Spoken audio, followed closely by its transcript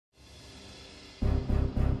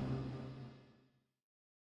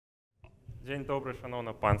Dzień dobry,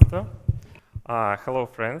 szanowne państwo. Hello,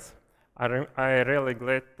 friends. I'm really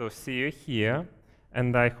glad to see you here,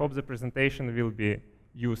 and I hope the presentation will be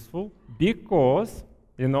useful because,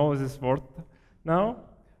 you know this word now,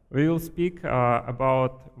 we will speak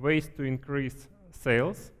about ways to increase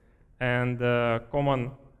sales and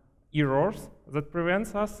common errors that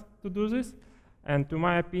prevents us to do this. And to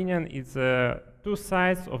my opinion, it's two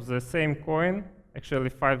sides of the same coin, actually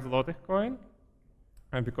 5 zlotych coin,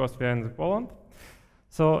 because we are in Poland.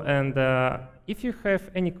 So, and if you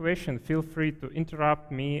have any question, feel free to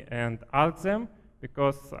interrupt me and ask them,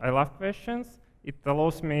 because I love questions. It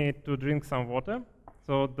allows me to drink some water,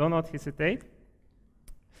 so do not hesitate.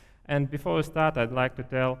 And before we start, I'd like to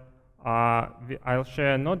tell, I'll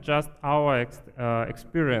share not just our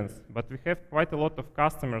experience, but we have quite a lot of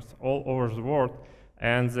customers all over the world,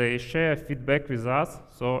 and they share feedback with us,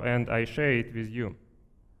 and I share it with you.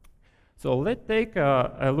 So let's take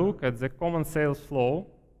a look at the common sales flow,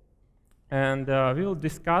 and we'll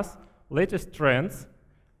discuss latest trends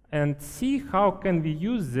and see how can we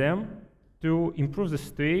use them to improve the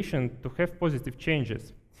situation, to have positive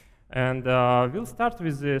changes. And we'll start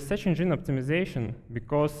with the search engine optimization,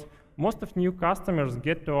 because most of new customers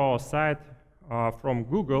get to our site from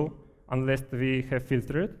Google, unless we have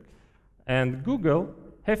filtered. And Google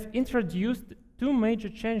have introduced 2 major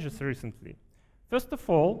changes recently. First of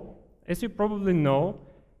all, as you probably know,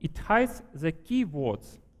 it hides the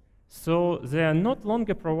keywords, so they are not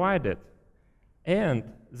longer provided. And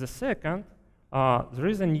the second, there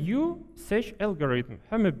is a new search algorithm,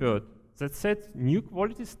 Hummingbird, that sets new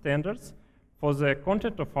quality standards for the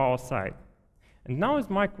content of our site. And now is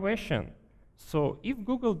my question. So if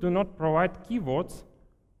Google do not provide keywords,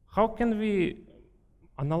 how can we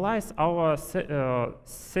analyze our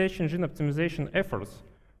search engine optimization efforts?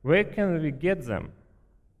 Where can we get them?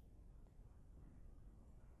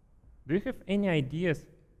 Do you have any ideas?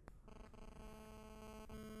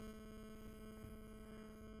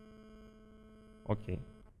 Okay.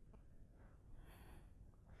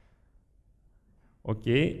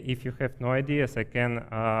 Okay, if you have no ideas, I can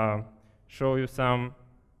show you some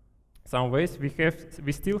ways.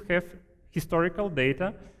 We still have historical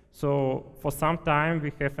data, so for some time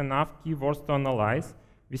we have enough keywords to analyze.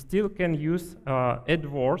 We still can use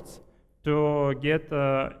AdWords to get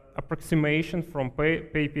approximation from pay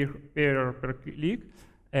per click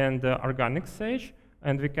and organic search,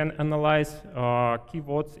 and we can analyze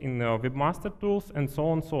keywords in webmaster tools and so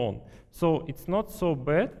on, so on. So it's not so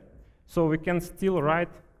bad. So we can still write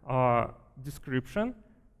description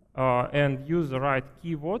and use the right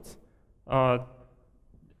keywords,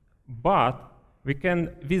 but we can,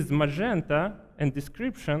 with magenta and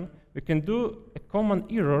description, we can do a common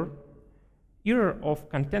error of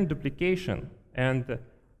content duplication and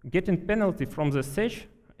getting penalty from the search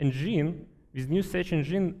engine with new search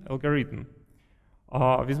engine algorithm.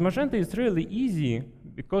 With magenta it's really easy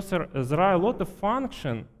because there are a lot of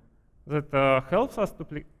functions that helps us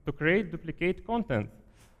to create duplicate content.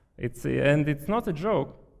 And it's not a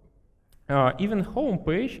joke. Even home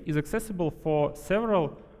page is accessible for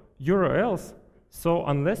several URLs, so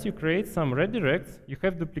unless you create some redirects, you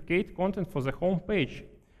have duplicate content for the home page.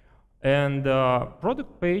 And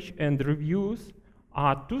product page and reviews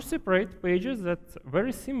are 2 separate pages that's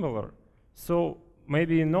very similar. So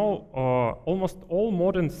maybe you know almost all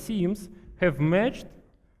modern themes have merged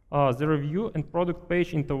the review and product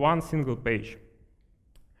page into one single page.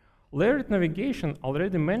 Layered navigation,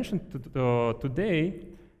 already mentioned today,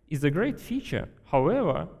 is a great feature.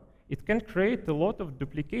 However, it can create a lot of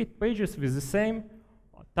duplicate pages with the same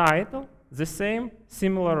title, the same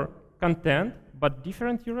similar content, but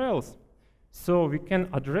different URLs. So we can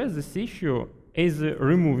address this issue either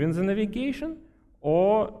removing the navigation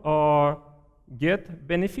or get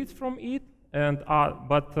benefits from it.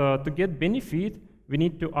 But to get benefit, we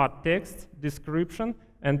need to add text, description,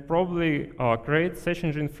 and probably create search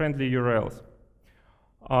engine friendly URLs.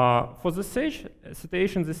 For the search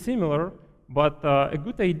situation is similar, but a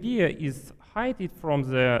good idea is hide it from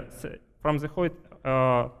the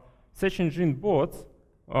search engine bots,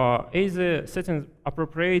 either setting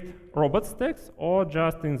appropriate robots text or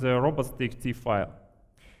just in the robots.txt file.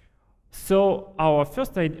 So our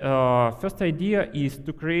first idea is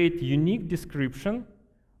to create unique description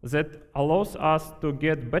that allows us to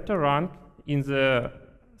get better rank in the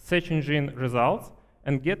search engine results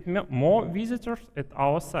and get more visitors at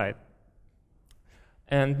our site.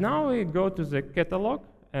 And now we go to the catalog,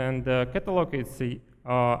 and the catalog is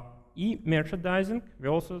e-merchandising. We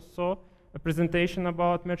also saw a presentation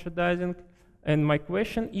about merchandising. And my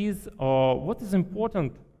question is, what is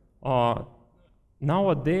important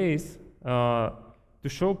nowadays to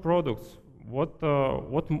show products?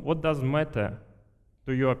 what does matter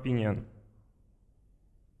to your opinion?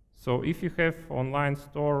 So if you have online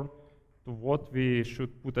store, to what we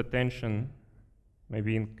should put attention,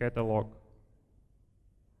 maybe in catalog.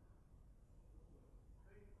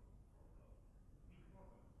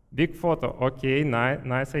 Big photo, okay,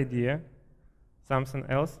 nice idea. Something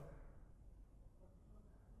else?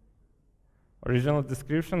 Original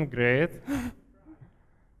description, great.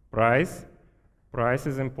 Price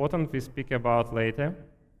is important, we speak about later.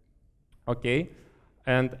 Okay,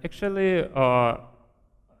 and actually,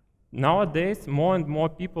 nowadays, more and more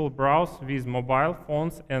people browse with mobile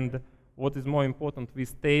phones and what is more important,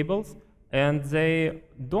 with tables, and they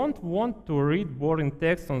don't want to read boring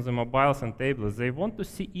text on the mobiles and tablets. They want to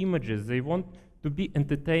see images, they want to be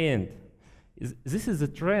entertained. This is a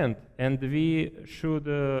trend, and we should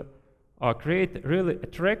create really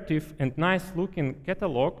attractive and nice looking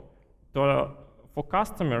catalog for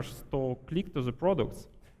customers to click to the products.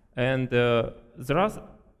 And there are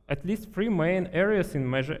at least 3 main areas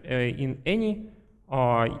in any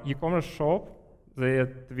e-commerce shop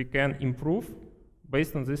that we can improve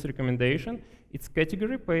based on this recommendation. It's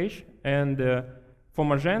category page, and for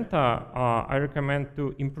Magenta, I recommend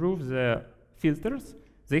to improve the filters.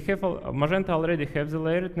 They have Magenta already have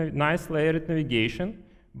the nice layered navigation,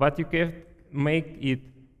 but you can make it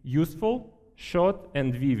useful, short,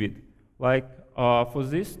 and vivid. Like for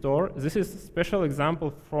this store, this is a special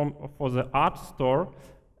example for the art store,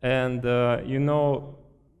 and you know,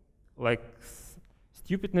 like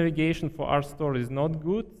stupid navigation for art store is not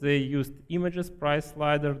good. They used images, price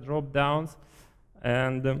slider, drop downs,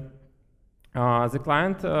 and the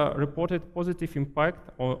client reported positive impact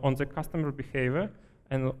on the customer behavior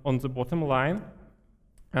and on the bottom line.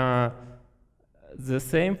 The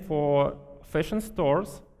same for fashion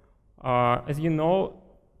stores. As you know,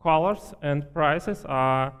 colors and prices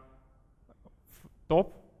are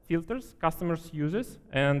top filters customers uses,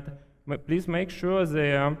 and please make sure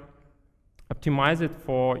they optimize it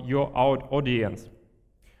for your audience.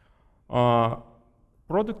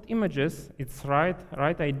 Product images, it's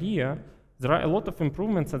right idea. There are a lot of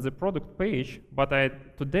improvements at the product page, but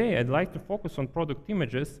today I'd like to focus on product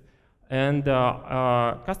images, and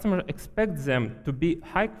customer expects them to be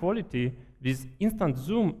high quality with instant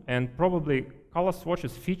zoom and probably color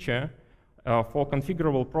swatches feature for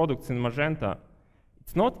configurable products in Magenta.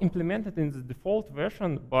 It's not implemented in the default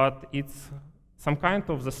version, but it's some kind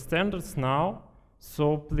of the standards now,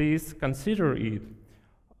 so please consider it.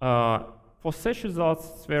 For search results,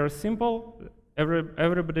 it's very simple.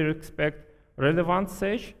 Everybody expects relevant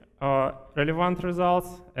search, relevant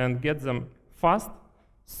results, and get them fast.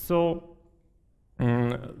 So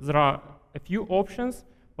there are a few options,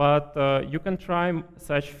 but you can try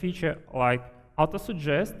such feature like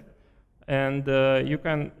auto-suggest, and you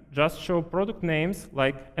can just show product names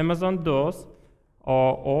like Amazon does,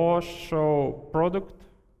 or show product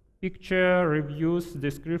picture, reviews,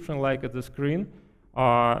 description like at the screen.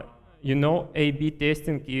 You know, A/B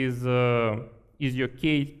testing is your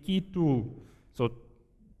key tool. So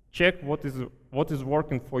check what is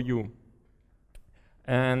working for you.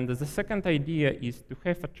 And the second idea is to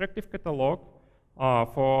have attractive catalog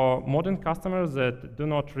for modern customers that do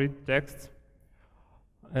not read text.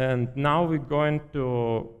 And now we're going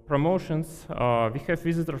to promotions. We have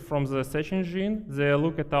visitors from the search engine. They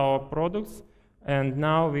look at our products, and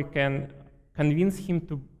now we can convince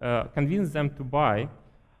them to buy.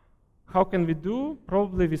 How can we do?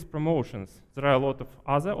 Probably with promotions. There are a lot of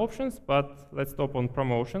other options, but let's stop on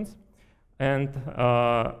promotions. And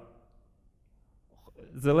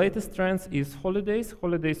the latest trends is holidays.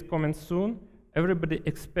 Holidays coming soon. Everybody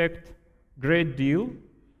expect great deal,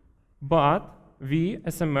 but we,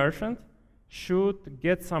 as a merchant, should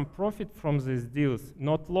get some profit from these deals,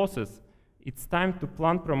 not losses. It's time to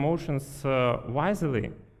plan promotions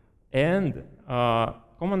wisely. And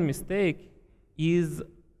common mistake is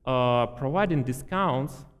providing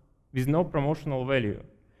discounts with no promotional value.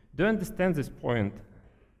 Do you understand this point?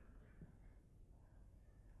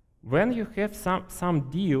 When you have some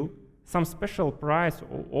deal, some special price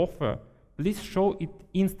or offer, please show it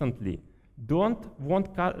instantly. Don't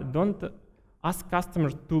ask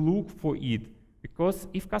customers to look for it, because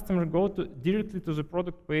if customers go directly to the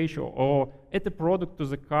product page or add a product to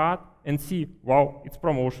the cart and see, wow, it's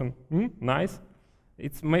promotion, nice,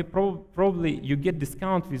 it's probably you get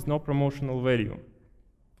discount with no promotional value.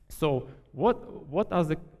 So what are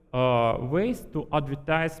the ways to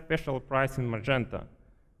advertise special price in Magenta?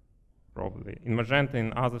 Probably in Magenta,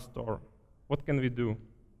 in other store. What can we do?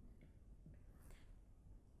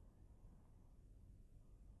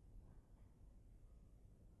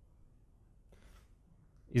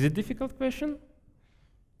 Is it a difficult question?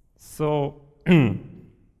 So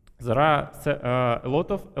there are a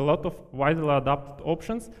lot of widely adopted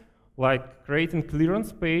options, like creating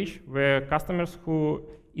clearance page where customers who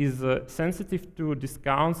is sensitive to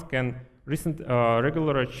discounts can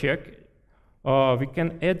regularly check. We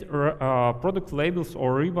can add product labels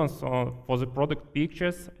or ribbons for the product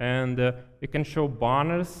pictures, and we can show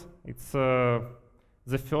banners. It's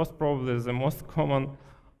the first, probably the most common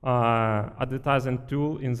advertising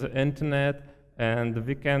tool in the internet, and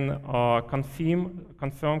we can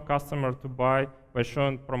confirm customer to buy by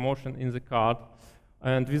showing promotion in the cart.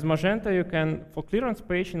 And with Magento, you can, for clearance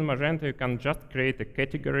page in Magento, you can just create a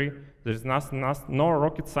category. There's no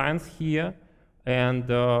rocket science here. And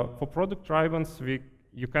for product ribbons,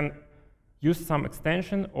 you can use some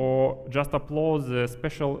extension or just upload the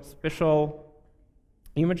special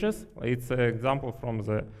images. It's an example from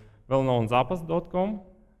the well-known zappos.com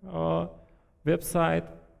website.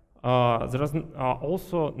 There is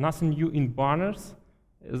also nothing new in banners.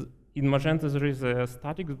 In Magento, there is a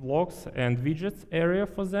static blocks and widgets area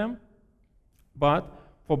for them. But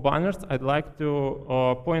for banners, I'd like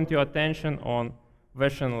to point your attention on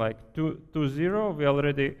version like 2.0. We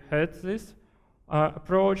already had this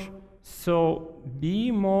approach. So be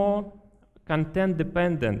more content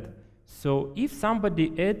dependent. So if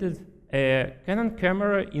somebody added a Canon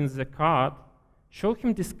camera in the cart, show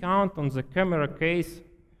him discount on the camera case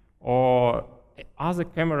or other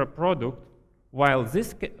camera product, while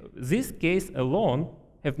this case alone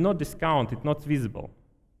have no discount, it's not visible.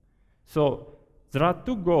 So there are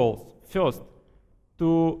two goals. First,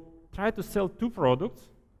 to try to sell two products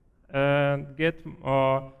and get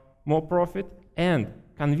more profit, and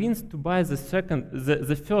convince to buy the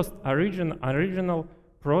first original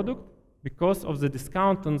product because of the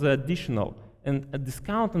discount on the additional. And a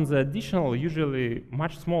discount on the additional usually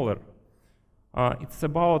much smaller. It's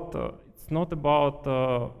not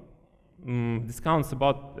about discounts,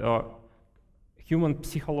 about human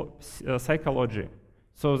psychology.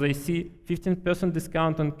 So they see 15%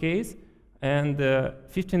 discount on case, and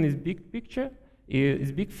 15 is big picture,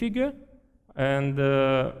 is big figure, and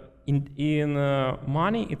in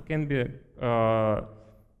money it can be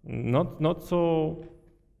not so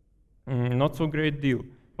great deal.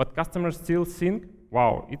 But customers still think,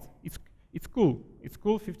 wow, it's cool. It's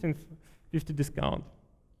cool, 50 discount.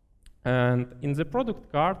 And in the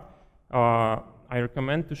product card, I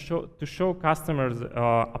recommend to show customers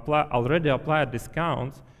already applied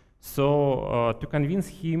discounts, so to convince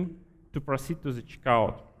him to proceed to the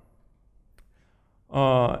checkout.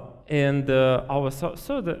 And our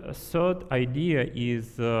third idea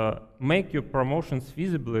is make your promotions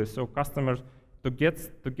visible, so customers to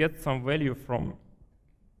get some value from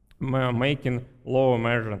making lower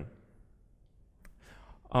margin.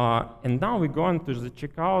 And now we go into the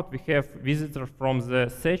checkout. We have visitors from the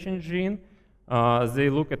search engine. They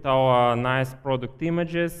look at our nice product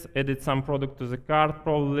images, edit some product to the cart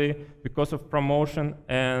probably because of promotion.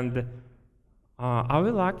 And are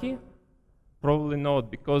we lucky? Probably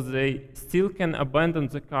not, because they still can abandon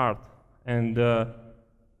the cart. And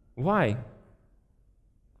why?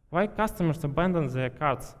 Why customers abandon their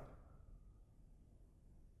carts?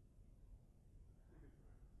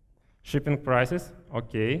 Shipping prices,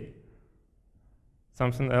 okay.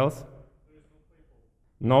 Something else?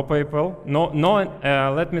 No PayPal.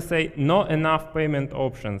 Let me say, not enough payment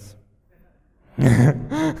options.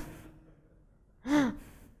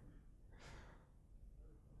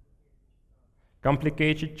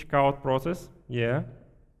 Complicated checkout process, yeah.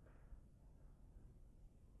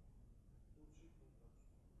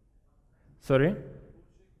 Sorry?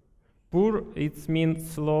 Poor, it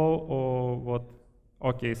means slow or what?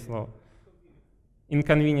 Okay, slow.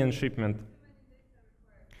 Inconvenient shipment.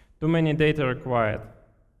 Too many data required.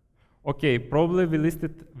 Okay, probably we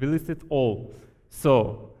listed all.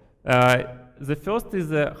 So the first is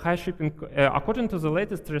high shipping. According to the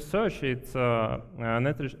latest research, it's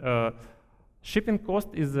shipping cost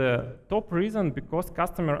is the top reason because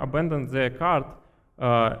customer abandon their cart,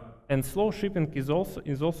 and slow shipping is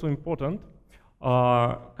also important.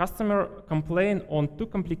 Customer complain on too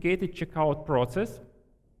complicated checkout process.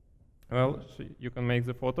 Well, so you can make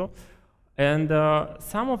the photo. And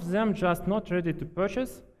some of them just not ready to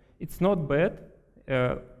purchase. It's not bad.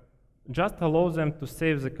 Just allow them to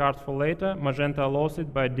save the cart for later. Magento allows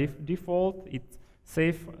it by default. It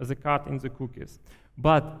saves the cart in the cookies.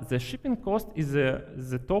 But the shipping cost is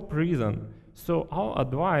the top reason. So our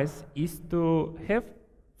advice is to have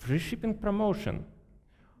free shipping promotion.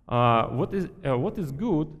 What is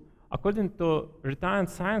good, according to retirement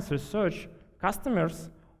science research, customers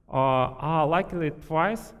are likely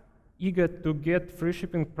twice eager to get free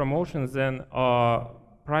shipping promotions and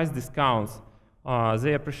price discounts.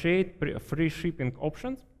 They appreciate free shipping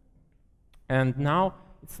options, and now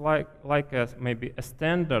it's like maybe a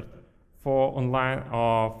standard for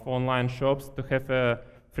online shops to have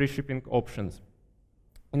free shipping options.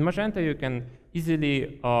 In Magento, you can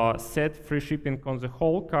easily set free shipping on the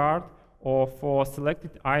whole cart or for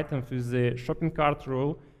selected items with the shopping cart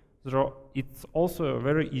rule. So it's also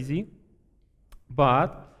very easy.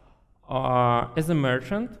 But as a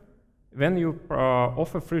merchant, when you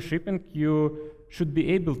offer free shipping, you should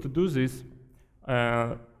be able to do this.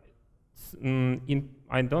 I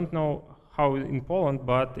don't know how in Poland,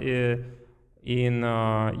 but in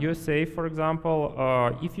USA, for example,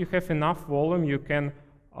 if you have enough volume, you can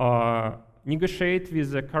negotiate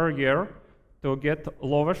with the carrier to get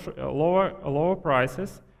lower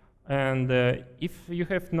prices. And if you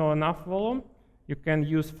have no enough volume, you can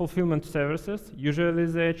use fulfillment services. Usually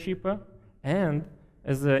they're cheaper. And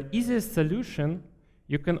as the easiest solution,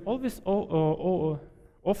 you can always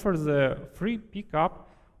offer the free pickup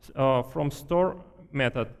from store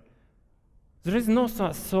method. There is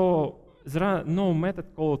there are no method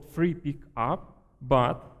called free pickup,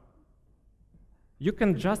 but you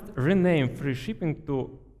can just rename free shipping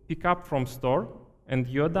to pick up from store, and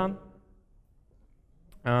you're done.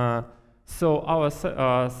 So our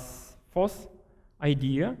fourth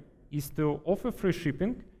idea is to offer free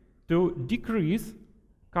shipping to decrease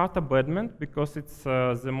cart abandonment, because it's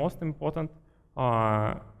the most important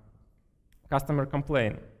customer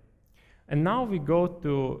complaint. And now we go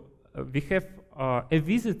to, we have a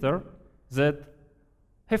visitor that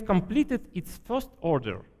have completed its first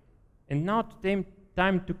order. And now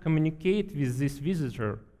time to communicate with this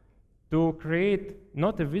visitor, to create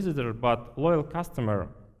not a visitor, but loyal customer.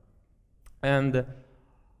 And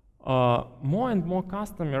more and more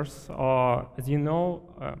customers, as you know,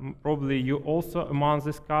 probably you also among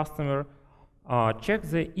this customer, check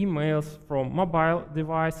the emails from mobile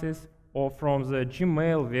devices or from the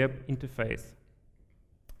Gmail web interface.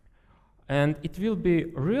 And it will be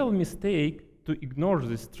a real mistake to ignore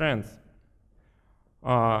these trends.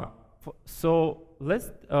 So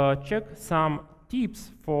let's check some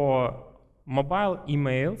tips for mobile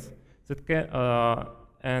emails that can,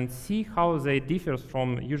 and see how they differ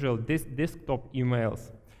from usual desktop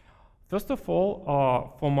emails. First of all,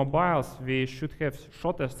 for mobiles, we should have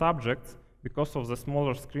shorter subjects because of the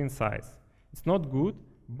smaller screen size. It's not good,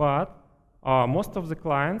 but most of the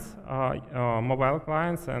clients, mobile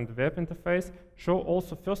clients and web interface, show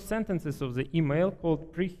also first sentences of the email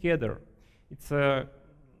called pre-header. It's a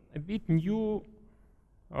bit new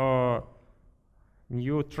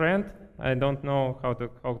trend. I don't know how to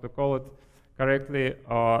call it correctly.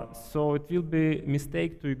 So it will be a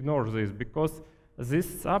mistake to ignore this, because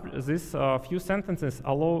this few sentences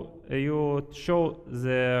allow you to show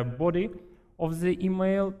the body of the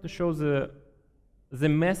email, to show the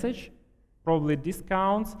message, probably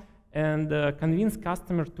discounts, and convince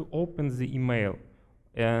customer to open the email.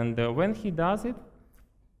 And when he does it,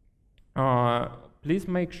 please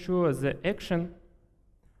make sure the action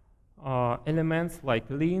elements like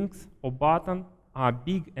links or button are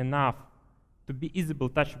big enough to be easily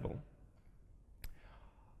touchable.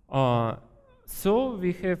 So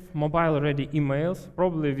we have mobile-ready emails,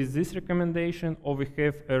 probably with this recommendation, or we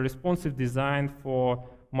have a responsive design for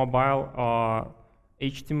mobile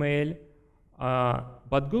HTML.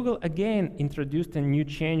 But Google again introduced a new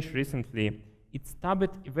change recently. It's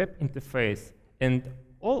tabbed web interface, and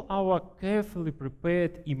all our carefully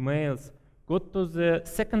prepared emails go to the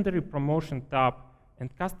secondary promotion tab,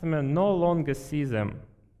 and customer no longer see them.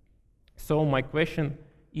 So my question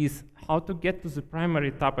is how to get to the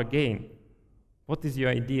primary tab again. What is your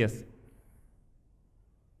ideas?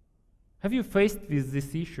 Have you faced with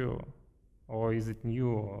this issue, or is it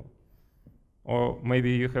new? Or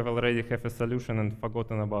maybe you have already have a solution and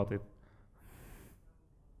forgotten about it.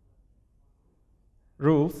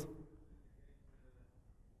 Rules.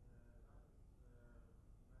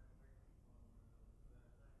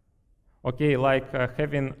 Okay, like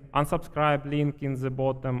having unsubscribe link in the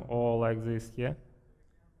bottom, or like this, yeah?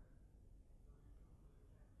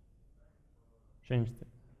 Changed it.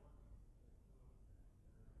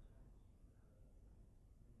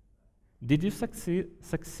 Did you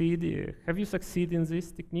succeed? Have you succeeded in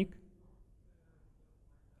this technique?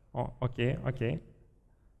 Oh, okay, okay.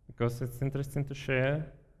 Because it's interesting to share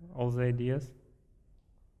all the ideas.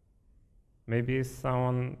 Maybe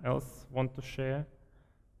someone else want to share?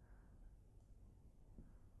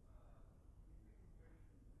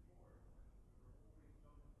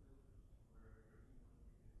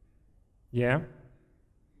 Yeah.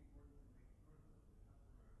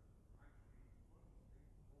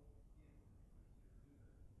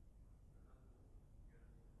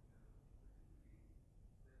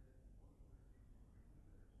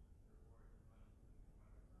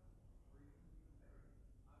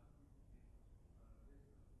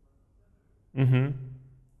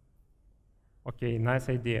 Okay, nice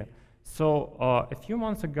idea. So a few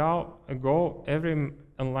months ago, every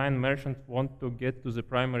online merchant want to get to the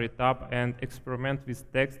primary tab and experiment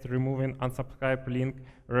with text, removing unsubscribe link,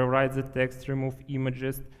 rewrite the text, remove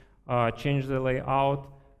images, change the layout,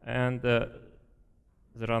 and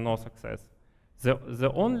there are no success.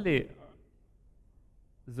 The only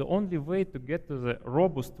way to get to the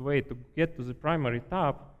robust way to get to the primary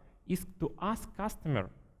tab is to ask customer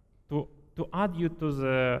to add you to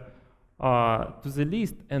the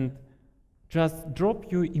list and just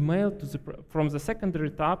drop your email to from the secondary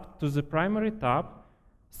tab to the primary tab,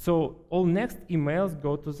 so all next emails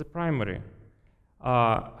go to the primary.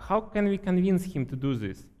 How can we convince him to do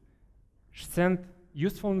this? Send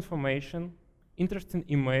useful information, interesting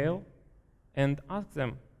email, and ask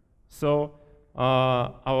them. So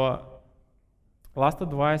our last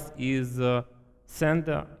advice is send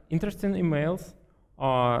interesting emails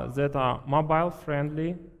that are mobile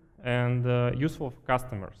friendly and useful for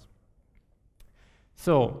customers.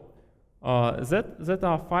 So that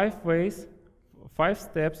are 5 ways, 5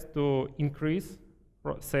 steps to increase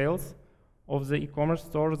sales of the e-commerce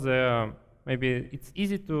store. Maybe it's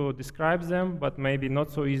easy to describe them, but maybe not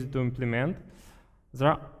so easy to implement.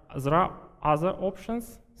 There are other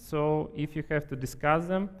options, so if you have to discuss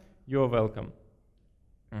them, you're welcome.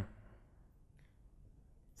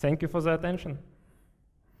 Thank you for the attention.